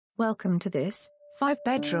Welcome to this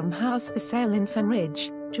 5-bedroom house for sale in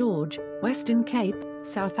Fernridge, George, Western Cape,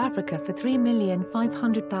 South Africa for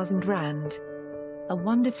R3,500,000. A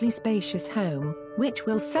wonderfully spacious home, which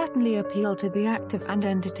will certainly appeal to the active and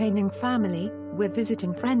entertaining family, with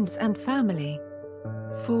visiting friends and family.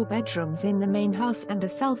 4 bedrooms in the main house and a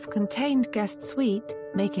self-contained guest suite,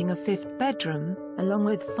 making a 5th bedroom, along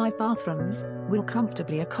with 5 bathrooms, will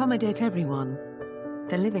comfortably accommodate everyone.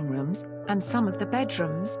 The living rooms, and some of the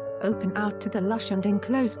bedrooms, open out to the lush and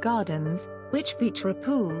enclosed gardens, which feature a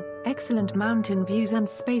pool, excellent mountain views and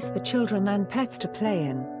space for children and pets to play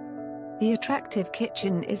in. The attractive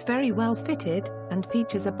kitchen is very well fitted, and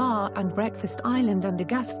features a bar and breakfast island, and a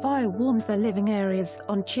gas fire warms the living areas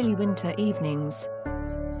on chilly winter evenings.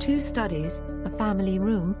 2 studies, a family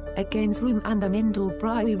room, a games room and an indoor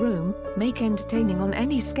braai room, make entertaining on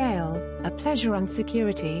any scale a pleasure, and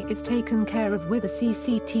security is taken care of with a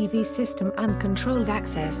CCTV system and controlled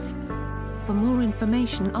access. For more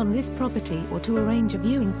information on this property or to arrange a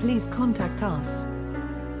viewing, please contact us.